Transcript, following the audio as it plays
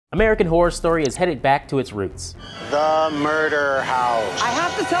American Horror Story is headed back to its roots. The murder house. I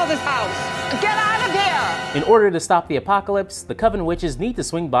have to sell this house. Get out of here! In order to stop the apocalypse, the Coven witches need to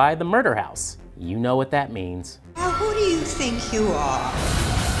swing by the murder house. You know what that means. Now, who do you think you are?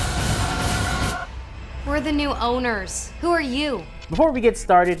 We're the new owners. Who are you? Before we get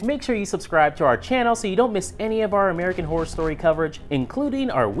started, make sure you subscribe to our channel so you don't miss any of our American Horror Story coverage,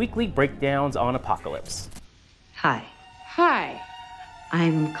 including our weekly breakdowns on Apocalypse. Hi. Hi.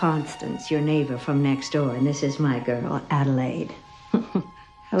 I'm Constance, your neighbor from next door, and this is my girl, Adelaide.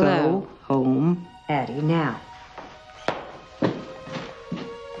 Hello. Go home, Addie, now.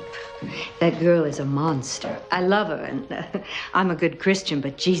 That girl is a monster. I love her, and I'm a good Christian,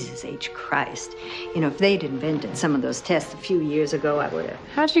 but Jesus H. Christ. You know, if they'd invented some of those tests a few years ago, I would have.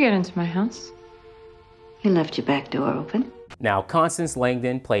 How'd you get into my house? You left your back door open. Now, Constance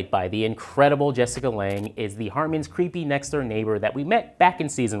Langdon, played by the incredible Jessica Lange, is the Harmon's creepy next-door neighbor that we met back in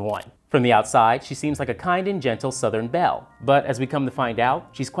season 1. From the outside, she seems like a kind and gentle Southern belle, but as we come to find out,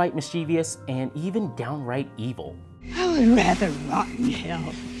 she's quite mischievous and even downright evil. I would rather rot in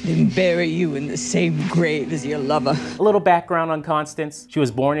hell than bury you in the same grave as your lover. A little background on Constance. She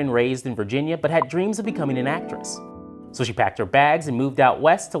was born and raised in Virginia, but had dreams of becoming an actress. So she packed her bags and moved out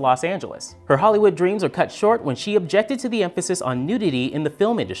west to Los Angeles. Her Hollywood dreams were cut short when she objected to the emphasis on nudity in the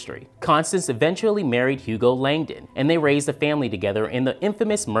film industry. Constance eventually married Hugo Langdon, and they raised a family together in the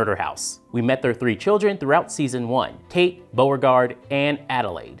infamous murder house. We met their 3 children throughout season 1, Tate, Beauregard, and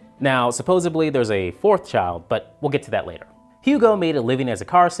Adelaide. Now, supposedly there's a 4th child, but we'll get to that later. Hugo made a living as a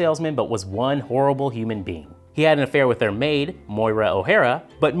car salesman, but was one horrible human being. He had an affair with their maid, Moira O'Hara,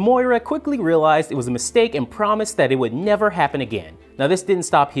 but Moira quickly realized it was a mistake and promised that it would never happen again. Now, this didn't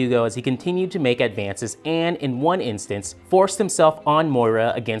stop Hugo as he continued to make advances and, in one instance, forced himself on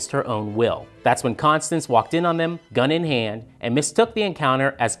Moira against her own will. That's when Constance walked in on them, gun in hand, and mistook the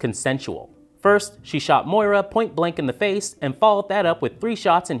encounter as consensual. First, she shot Moira point blank in the face and followed that up with 3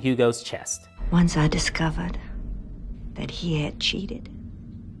 shots in Hugo's chest. Once I discovered that he had cheated,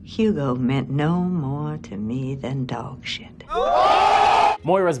 Hugo meant no more to me than dog shit.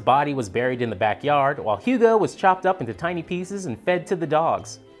 Moira's body was buried in the backyard, while Hugo was chopped up into tiny pieces and fed to the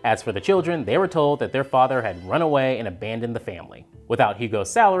dogs. As for the children, they were told that their father had run away and abandoned the family. Without Hugo's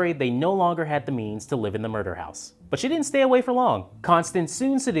salary, they no longer had the means to live in the murder house. But she didn't stay away for long. Constance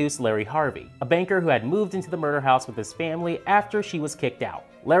soon seduced Larry Harvey, a banker who had moved into the murder house with his family after she was kicked out.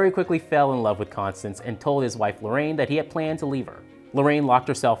 Larry quickly fell in love with Constance and told his wife Lorraine that he had planned to leave her. Lorraine locked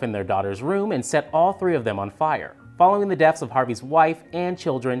herself in their daughter's room and set all 3 of them on fire. Following the deaths of Harvey's wife and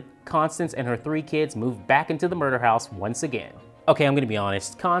children, Constance and her 3 kids moved back into the murder house once again. Okay, I'm gonna be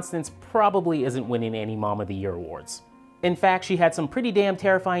honest, Constance probably isn't winning any Mom of the Year awards. In fact, she had some pretty damn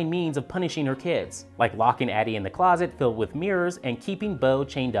terrifying means of punishing her kids, like locking Addie in the closet filled with mirrors and keeping Beau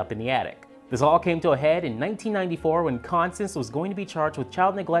chained up in the attic. This all came to a head in 1994 when Constance was going to be charged with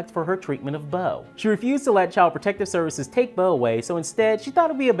child neglect for her treatment of Beau. She refused to let Child Protective Services take Beau away, so instead she thought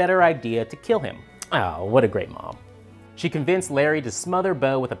it would be a better idea to kill him. Oh, what a great mom. She convinced Larry to smother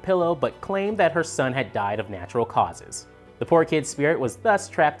Beau with a pillow, but claimed that her son had died of natural causes. The poor kid's spirit was thus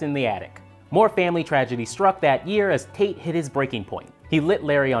trapped in the attic. More family tragedy struck that year as Tate hit his breaking point. He lit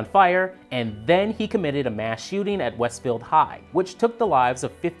Larry on fire, and then he committed a mass shooting at Westfield High, which took the lives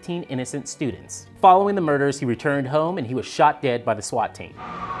of 15 innocent students. Following the murders, he returned home and he was shot dead by the SWAT team.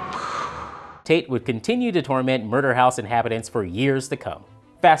 Tate would continue to torment murder house inhabitants for years to come.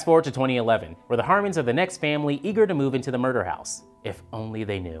 Fast forward to 2011, where the Harmons are the next family eager to move into the murder house. If only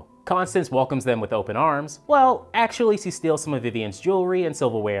they knew. Constance welcomes them with open arms. Well, actually she steals some of Vivian's jewelry and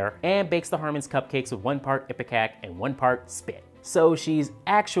silverware and bakes the Harmons cupcakes with 1 part Ipecac and 1 part spit. So she's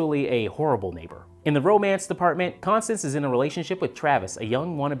actually a horrible neighbor. In the romance department, Constance is in a relationship with Travis, a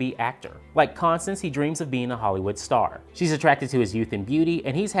young wannabe actor. Like Constance, he dreams of being a Hollywood star. She's attracted to his youth and beauty,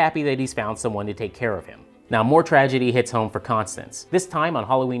 and he's happy that he's found someone to take care of him. Now, more tragedy hits home for Constance, this time on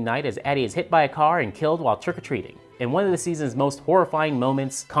Halloween night as Addie is hit by a car and killed while trick-or-treating. In one of the season's most horrifying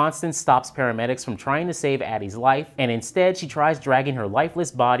moments, Constance stops paramedics from trying to save Addie's life, and instead she tries dragging her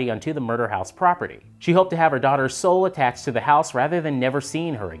lifeless body onto the murder house property. She hoped to have her daughter's soul attached to the house rather than never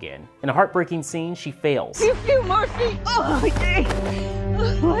seeing her again. In a heartbreaking scene, she fails. You mercy! Oh, yay!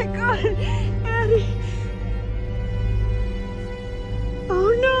 Oh my God, Addie!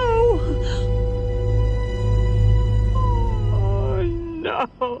 Oh no! Oh no!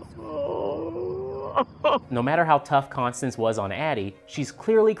 No matter how tough Constance was on Addie, she's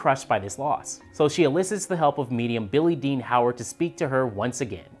clearly crushed by this loss. So she elicits the help of medium Billy Dean Howard to speak to her once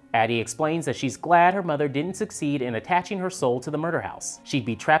again. Addie explains that she's glad her mother didn't succeed in attaching her soul to the murder house. She'd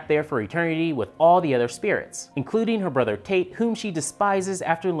be trapped there for eternity with all the other spirits, including her brother Tate, whom she despises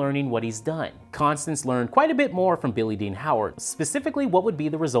after learning what he's done. Constance learned quite a bit more from Billy Dean Howard, specifically what would be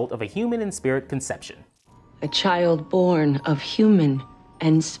the result of a human and spirit conception. A child born of human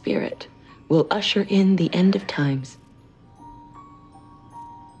and spirit will usher in the end of times.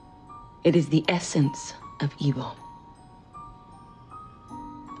 It is the essence of evil.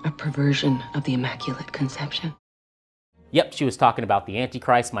 A perversion of the Immaculate Conception. Yep, she was talking about the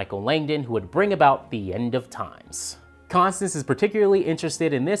Antichrist Michael Langdon, who would bring about the end of times. Constance is particularly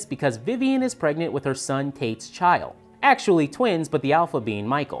interested in this because Vivian is pregnant with her son Tate's child. Actually twins, but the alpha being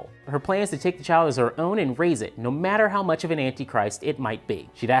Michael. Her plan is to take the child as her own and raise it, no matter how much of an antichrist it might be.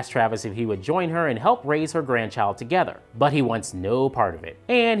 She'd asked Travis if he would join her and help raise her grandchild together, but he wants no part of it.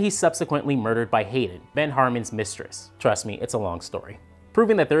 And he's subsequently murdered by Hayden, Ben Harmon's mistress. Trust me, it's a long story.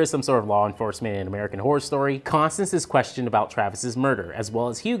 Proving that there is some sort of law enforcement in American Horror Story, Constance is questioned about Travis's murder, as well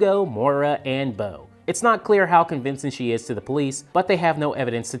as Hugo, Moira, and Beau. It's not clear how convincing she is to the police, but they have no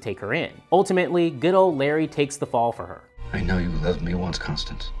evidence to take her in. Ultimately, good old Larry takes the fall for her. I know you loved me once,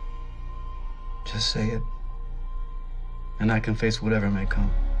 Constance. Just say it, and I can face whatever may come.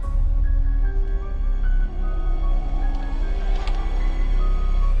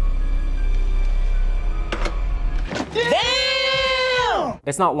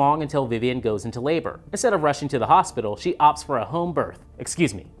 It's not long until Vivian goes into labor. Instead of rushing to the hospital, she opts for a home birth.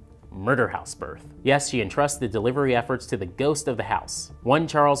 Excuse me, murder house birth. Yes, she entrusts the delivery efforts to the ghost of the house. 1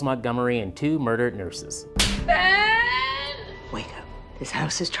 Charles Montgomery and 2 murdered nurses. Wake up. This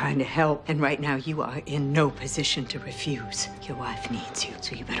house is trying to help, and right now you are in no position to refuse. Your wife needs you,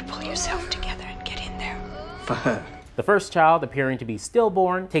 so you better pull yourself together and get in there. For her. The first child, appearing to be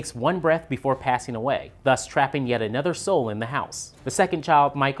stillborn, takes 1 breath before passing away, thus trapping yet another soul in the house. The second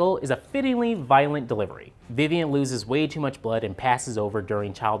child, Michael, is a fittingly violent delivery. Vivian loses way too much blood and passes over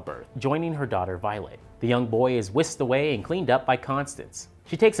during childbirth, joining her daughter Violet. The young boy is whisked away and cleaned up by Constance.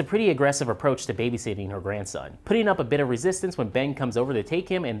 She takes a pretty aggressive approach to babysitting her grandson, putting up a bit of resistance when Ben comes over to take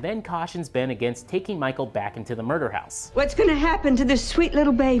him, and then cautions Ben against taking Michael back into the murder house. What's gonna happen to this sweet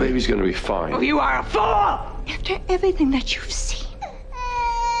little baby? Baby's gonna be fine. Oh, you are a fool! After everything that you've seen,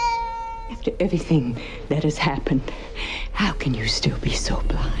 after everything that has happened, how can you still be so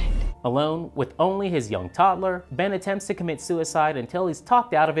blind? Alone, with only his young toddler, Ben attempts to commit suicide until he's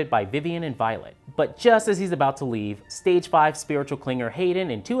talked out of it by Vivian and Violet. But just as he's about to leave, Stage 5 spiritual clinger Hayden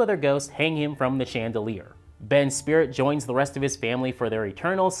and 2 other ghosts hang him from the chandelier. Ben's spirit joins the rest of his family for their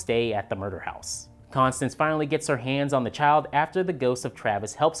eternal stay at the murder house. Constance finally gets her hands on the child after the ghost of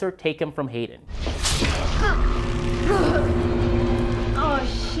Travis helps her take him from Hayden.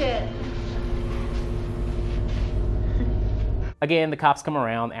 Oh shit. Again, the cops come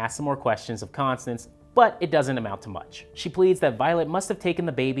around, ask some more questions of Constance, but it doesn't amount to much. She pleads that Violet must have taken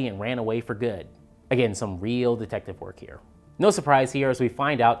the baby and ran away for good. Again, some real detective work here. No surprise here as we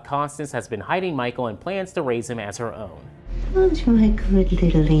find out Constance has been hiding Michael and plans to raise him as her own. Aren't you my good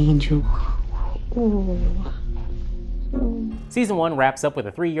little angel? Oh. Season 1 wraps up with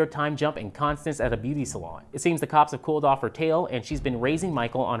a 3-year time jump and Constance at a beauty salon. It seems the cops have cooled off her tail and she's been raising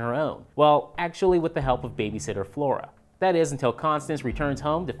Michael on her own. Well, actually with the help of babysitter Flora. That is until Constance returns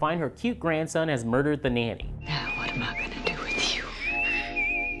home to find her cute grandson has murdered the nanny. Now what am I gonna do with you?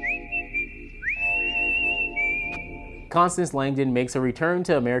 Constance Langdon makes a return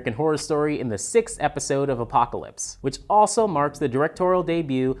to American Horror Story in the 6th episode of Apocalypse, which also marks the directorial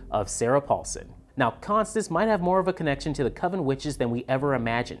debut of Sarah Paulson. Now, Constance might have more of a connection to the Coven witches than we ever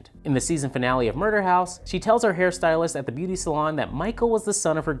imagined. In the season finale of Murder House, she tells her hairstylist at the beauty salon that Michael was the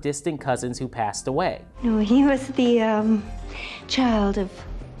son of her distant cousins who passed away. No, he was the, child of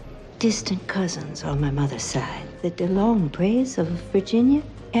distant cousins on my mother's side. The DeLongpre's of Virginia.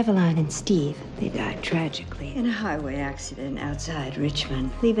 Eveline and Steve, they died tragically in a highway accident outside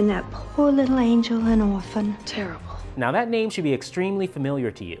Richmond, leaving that poor little angel an orphan. Terrible. Now that name should be extremely familiar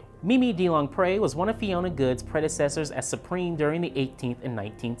to you. Mimi DeLongpre was one of Fiona Good's predecessors as Supreme during the 18th and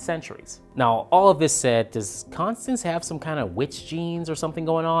 19th centuries. Now, all of this said, does Constance have some kind of witch genes or something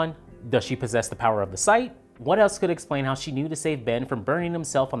going on? Does she possess the power of the sight? What else could explain how she knew to save Ben from burning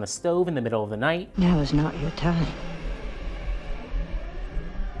himself on the stove in the middle of the night? Now is not your time.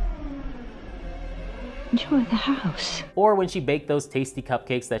 Enjoy the house. Or when she baked those tasty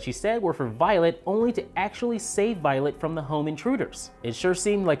cupcakes that she said were for Violet, only to actually save Violet from the home intruders. It sure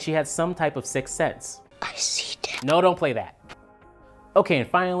seemed like she had some type of sixth sense. I see death. No, don't play that. Okay, and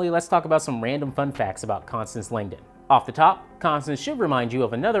finally, let's talk about some random fun facts about Constance Langdon. Off the top, Constance should remind you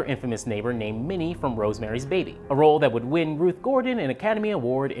of another infamous neighbor named Minnie from Rosemary's Baby, a role that would win Ruth Gordon an Academy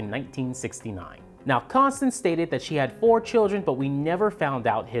Award in 1969. Now, Constance stated that she had 4 children, but we never found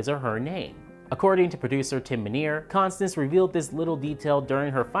out his or her name. According to producer Tim Minear, Constance revealed this little detail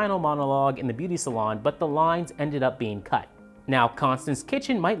during her final monologue in the beauty salon, but the lines ended up being cut. Now, Constance's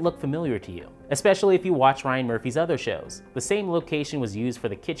kitchen might look familiar to you, especially if you watch Ryan Murphy's other shows. The same location was used for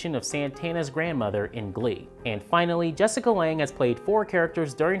the kitchen of Santana's grandmother in Glee. And finally, Jessica Lange has played 4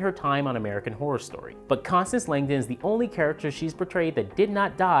 characters during her time on American Horror Story, but Constance Langdon is the only character she's portrayed that did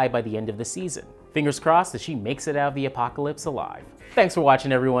not die by the end of the season. Fingers crossed that she makes it out of the apocalypse alive. Thanks for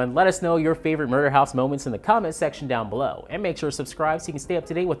watching, everyone. Let us know your favorite Murder House moments in the comment section down below, and make sure to subscribe so you can stay up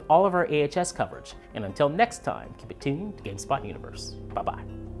to date with all of our AHS coverage. And until next time, keep it tuned to GameSpot Universe. Bye-bye.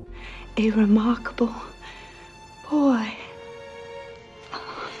 A remarkable boy.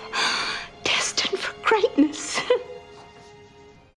 Destined for greatness.